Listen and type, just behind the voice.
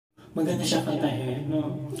Maganda siya kantahin,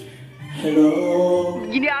 no? Hello,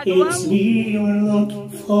 it's me you're looking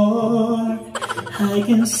for. I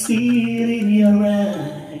can see it in your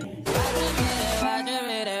eyes.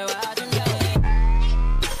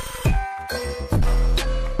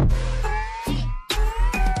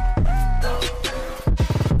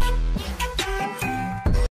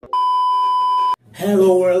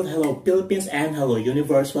 Hello world, hello Philippines, and hello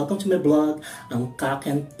universe. Welcome to my vlog, ang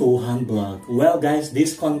KaKenTuHan vlog. Well guys,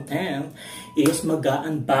 this content is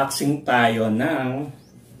mag-unboxing tayo ng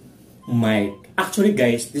mic. Actually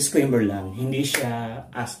guys, disclaimer lang, hindi siya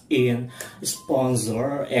as in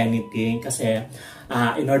sponsor or anything kasi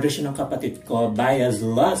in-order siya ng kapatid ko via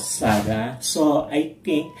Lazada. So I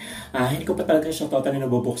think, hindi ko pa talaga siya totally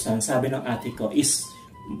nabubuksan. Sabi ng ate ko is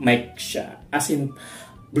mic siya, as in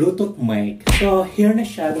Bluetooth mic. So, here na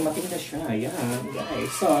siya. Dumating na siya. Ayan,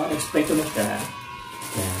 guys. So, expect ko na siya.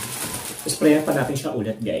 Ayan. Sprayan pa natin siya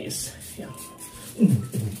ulit, guys. Ayan.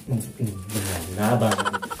 Laban.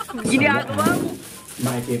 Ginagawa mo.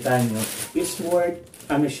 Makikita nyo. It's worth,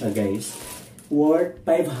 ano siya, guys? Worth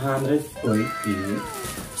 540.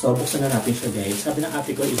 So, buksan na natin siya, guys. Sabi ng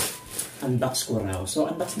ate ko is, unbox ko raw. So,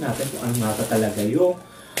 unbox natin kung ano nga talaga yung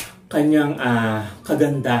kanyang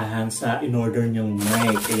kagandahan sa in-order niyong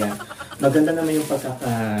mic. Kaya maganda naman yung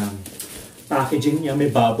pagkaka-packaging niya. May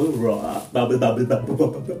bubble wrap. Bubble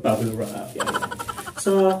wrap. Yan.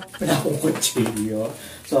 So, wala akong kutsilyo.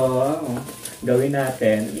 So, gawin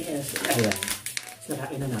natin. Yes, ayan.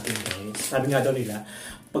 Sirain na natin, guys. Sabi nga daw nila,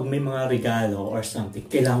 pag may mga regalo or something,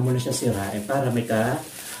 kailangan mo na siya sirain para may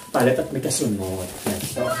kapalit at may kasunod. Yan.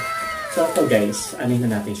 So ito guys, anin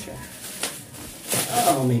na natin siya.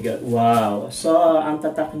 Oh my god, wow. So, ang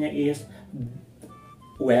tatak niya is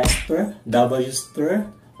Wster,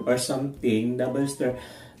 Wster, or something, Wster,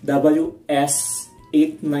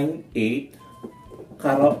 W-898,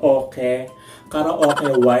 Karaoke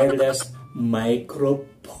wireless microphone.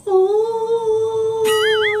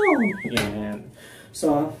 Yan.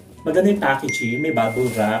 So, maganda yung packaging, may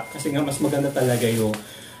bubble wrap, kasi nga mas maganda talaga yung,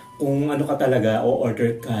 kung ano ka talaga, o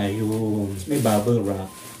order ka, yung may bubble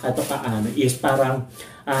wrap. Kato kaano is parang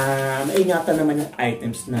maingatan naman yung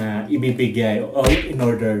items na ibibigay o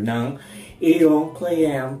in-order ng iyong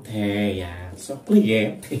kliyente. Yan. So,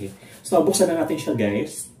 kliyente. So, buksan na natin siya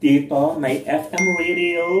guys. Dito, may FM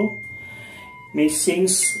radio. May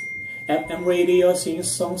FM radio,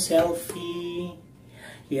 sing-song, selfie.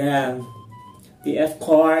 Yan. TF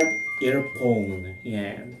card, earphone.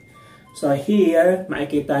 Yan. So, here,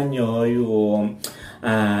 makikita nyo yung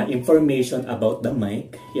information about the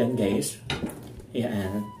mic. Yan guys.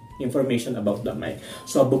 Yan. Information about the mic.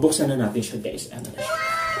 So, bubuksan na natin siya guys. Ano na siya?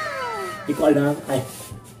 Hindi ko alam.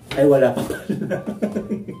 Ay wala pa pala.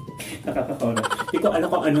 Nakakakaw na. Hindi ko alam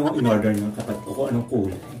kung anong in-order ng kapatid ko. Kung anong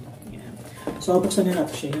kulay. Yan. So, buksan na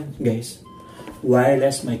natin siya yan guys.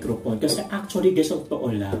 Wireless microphone. Kasi actually guys, ang totoo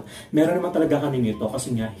lang, meron naman talaga kami nito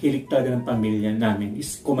kasi nga, hilig talaga ng pamilya namin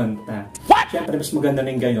is kumanta. Siyempre, mas maganda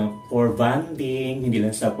na yung ganyan for bonding, hindi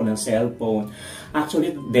lang sa ng cellphone.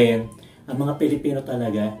 Actually, then, ang mga Pilipino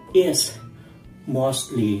talaga is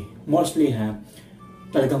mostly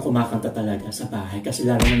talagang kumakanta talaga sa bahay. Kasi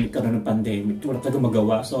lalo na nagkaroon ng pandemic, wala talaga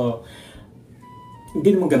magawa. So,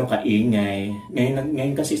 hindi naman ganun kaingay.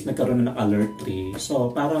 Ngayon kasi is nagkaroon na ng alert 3.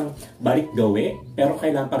 So, parang balik gawi, pero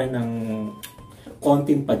kailangan pa rin ng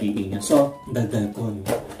konting pag-iingat. So, dagdag ko.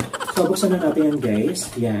 So, buksan na natin yan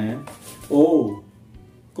guys. Yan. Oh,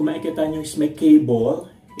 kung makikita nyo is may cable.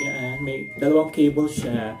 Yan, may dalawang cable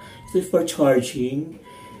siya. Ito is for charging.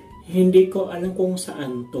 Hindi ko alam kung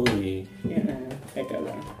saan to eh. Yan, teka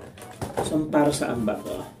lang. So, para saan ba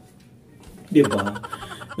to? Diba?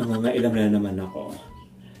 Nangangailam na naman ako.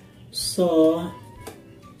 So,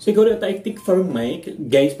 siguro ito, I think for mic,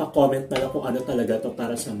 guys, pa-comment na lang kung ano talaga to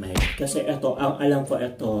para sa mic. Kasi ito, ang alam ko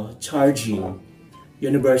ito, charging,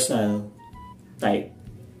 universal type.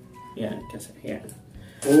 Yan, kasi yan.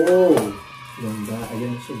 Oh, ganda.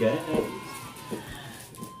 Ayan siya, guys.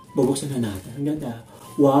 Bubuksan na natin. Ang ganda.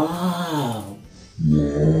 Wow!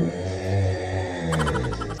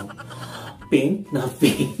 Pink na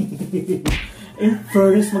pink. In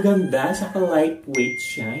first, maganda. Saka lightweight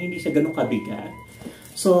siya. Hindi siya ganun kabigat.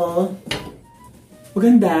 So,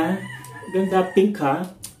 maganda. Maganda pink ha.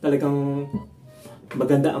 Talagang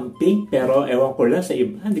maganda ang pink. Pero ewan ko lang sa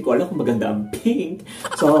iba. Hindi ko alam kung maganda ang pink.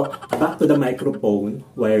 So, back to the microphone.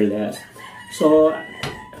 Wireless. So,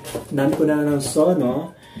 dami ko na ng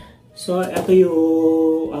no? So, ito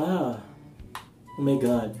yung... oh my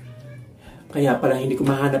God. Kaya pala hindi ko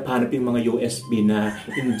mahanap-hanap yung mga USB na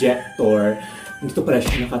injector. Dito pala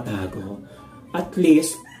siya nakatago. At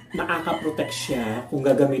least, nakaka-protect siya kung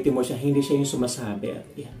gagamitin mo siya, hindi siya yung sumasabit.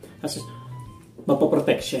 Yan. Kasi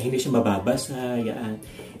mapoprotect siya, hindi siya mababasa. Yan.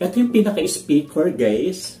 Ito yung pinaka-speaker,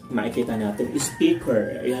 guys. Makikita natin.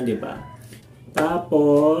 Speaker. Ayan, di ba?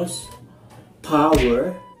 Tapos,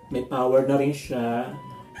 power. May power na rin siya.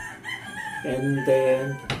 And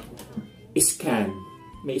then, scan.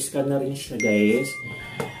 May scan na rin siya, guys.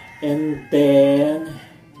 And then,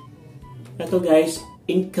 ito guys,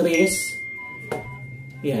 increase.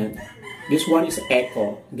 Yan. This one is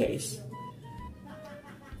echo, guys.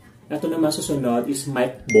 Ito naman susunod is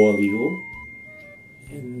mic volume.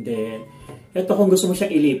 And then, ito kung gusto mo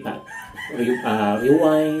siyang ilipat.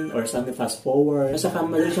 Rewind or something fast forward. At saka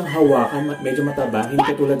madali siyang hawakan, medyo mataba. Hindi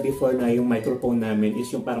katulad before na yung microphone namin is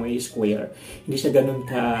yung parang may square. Hindi siya ganun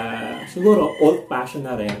ka, siguro old fashioned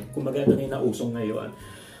na rin. Kung ito na yung nausong ngayon.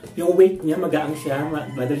 Yung weight niya, magaang siya,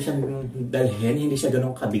 madali siyang dalhin, hindi siya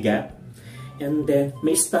ganun kabigat. And then,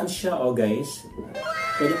 may stand siya, oh guys.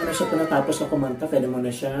 Pwede mo na siya pinatapos na kumanta, pwede mo na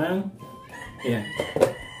siyang, ayan.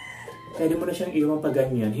 Pwede mo na siyang iwan pa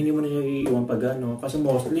ganyan, hindi mo na siya iiwan pa gano. Kasi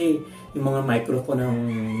mostly, yung mga microphone ang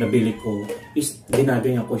nabili ko is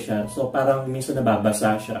ginaganyan ko siya. So parang minsan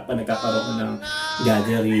nababasa siya pag nagkakaroon ng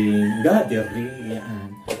gathering,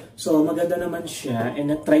 yan. So maganda naman siya,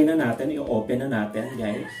 and try na natin, i-open na natin,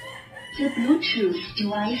 guys. The Bluetooth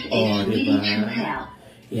device is ready to help.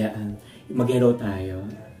 Yan. Mag-hello tayo.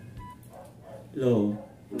 Hello.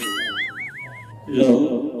 Hello.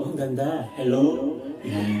 Oh, ang ganda. Hello.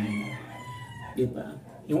 Yan. Diba?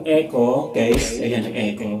 Yung echo, guys, ayan yung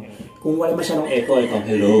echo. Kung wala masyadong echo, ito,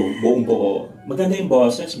 hello, buong buo. Maganda yung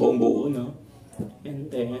boses, buong buo, no? And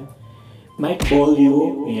then, mic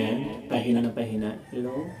volume, ayan, pahina na pahina.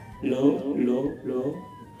 Hello, hello, hello, hello.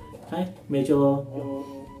 Ay, medyo,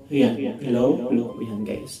 ayan, hello, hello, ayan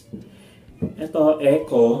guys. Ito,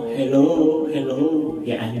 echo, hello, hello,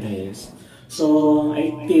 yan guys. So,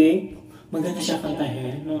 I think, maganda siya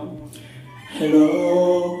kantahin, no? Hello,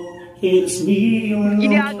 it's me you're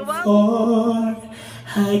looking for.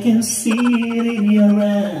 I can see it in your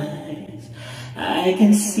eyes. I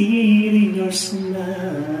can see it in your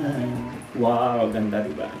smile. Wow, ganda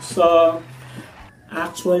diba? So,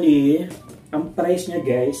 actually, ang price niya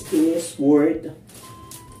guys is worth,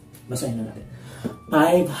 basahin na natin,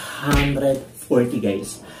 540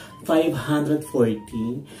 guys.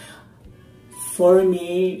 540. For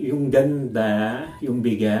me, yung ganda, yung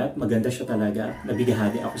bigat, maganda siya talaga.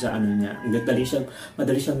 Nabigahagi ako sa ano niya.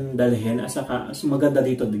 Madali siyang dalhin. At saka, maganda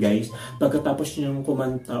dito guys. Pagkatapos niyang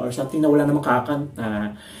kumanta or something na wala namang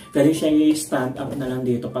kakanta, pwede siya i-stand up na lang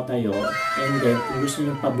dito patayo. And then, kung gusto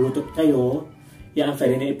niyong pa-bluetooth kayo, yan,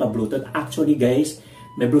 pwede na ipa-bluetooth. Actually guys,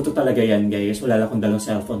 may bluetooth talaga yan guys. Wala lang akong dalang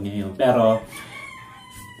cellphone ngayon. Pero,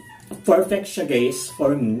 perfect siya guys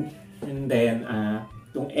for me. And then,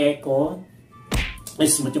 yung echo,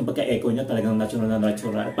 is smooth yung pagka-echo niya, talagang natural na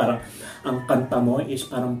natural. Parang ang kanta mo is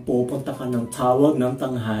parang pupunta ka ng tawag ng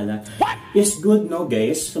tanghalan. It's good no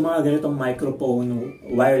guys, sa mga ganitong microphone,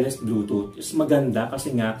 wireless bluetooth, is maganda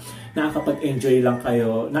kasi nga nakakapag-enjoy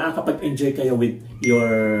kayo with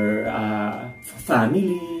your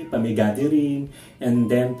family, pamig-gathering, and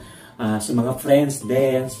then sa mga friends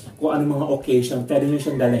din, kung ano mga occasion, pwede nyo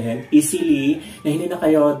siyang dalahin easily, na hindi na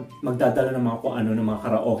kayo magdadala ng mga kung ano, ng mga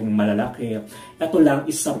karaoke malalaki. Ito lang,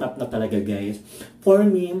 isapat na talaga guys. For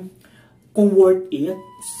me, kung worth it,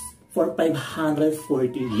 for 540,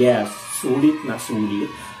 yes, sulit na sulit.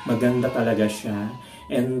 Maganda talaga siya.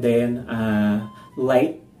 And then,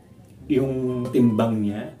 light yung timbang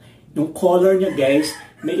niya. Yung color niya guys,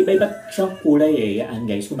 may iba-iba siyang kulay eh. Yan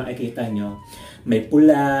guys, kung makikita nyo. May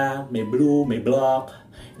pula, may blue, may black,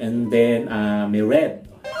 and then may red.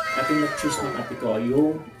 At yung na-choose ng ate ko,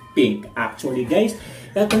 yung pink. Actually guys,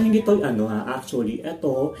 ito hindi to actually,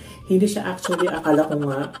 ito, hindi siya actually, akala ko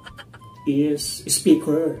nga is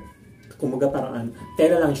speaker. Kumaga parang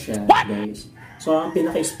tela lang siya guys. So ang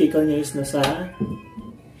pinaka-speaker niya is nasa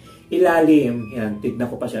ilalim. Yan, tignan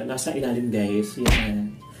ko pa siya. Nasa ilalim guys.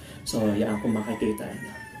 Yan. So yan kung makikita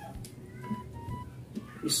niyo.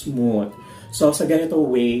 Smooth. So, sa ganito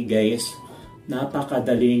way, guys,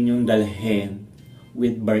 napakadali nyong dalhin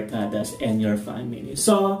with barkadas and your family.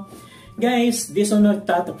 So, guys, dito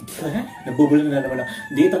nagtatapos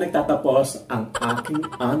ang aking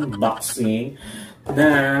unboxing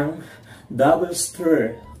ng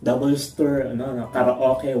Wster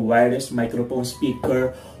Karaoke wireless microphone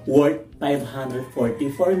speaker worth 540.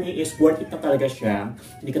 For me, is worth it na talaga siya.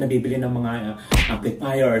 Hindi ka nabibili ng mga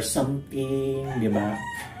amplifier or something, di ba?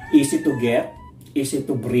 Easy to get, easy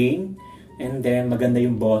to bring, and then maganda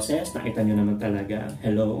yung boses. Nakita nyo naman talaga.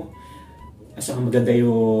 Hello. Asa ka maganda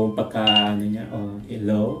yung pagka, ano niya, oh,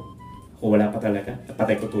 hello? Kung wala pa talaga,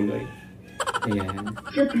 patay ko tuloy. Ayan.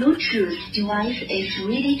 The Bluetooth device is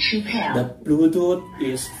ready to pair. The Bluetooth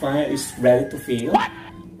is fine, is ready to fail.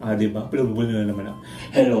 Diba? Plugable na naman ako.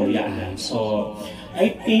 Hello, yan. So,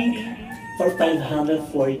 I think for 540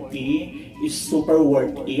 is super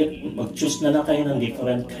worth it. Mag-choose na lang kayo ng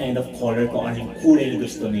different kind of color kung anong kulay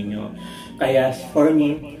gusto ninyo. Kaya, for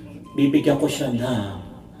me, bibigyan ko siya na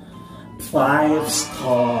 5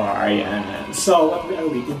 star. Ayan. So, what we are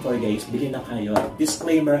waiting for, guys, bili na kayo.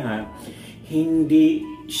 Disclaimer ha, hindi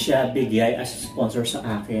siya bigay as sponsor sa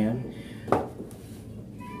akin.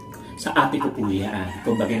 Sa ate ko po yan.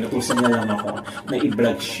 Kung bagay natusan niya lang ako na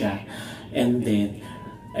i-vlog siya. And then,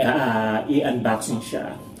 i-unboxing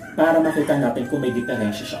siya. Para makita natin kung may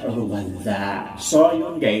diferensya siya or wala. So,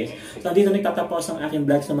 yun guys. So, dito nagtatapos ang aking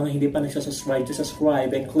vlog sa mga hindi pa nagsasubscribe.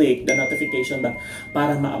 Subscribe and click the notification bell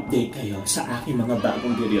para ma-update kayo sa aking mga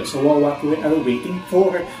bagong video. So, what we are waiting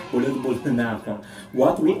for, bulog-bulog na ako.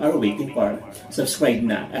 What we are waiting for, subscribe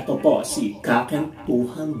na. Ito po, si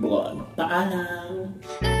KaKenTuHan Vlog. Paalam!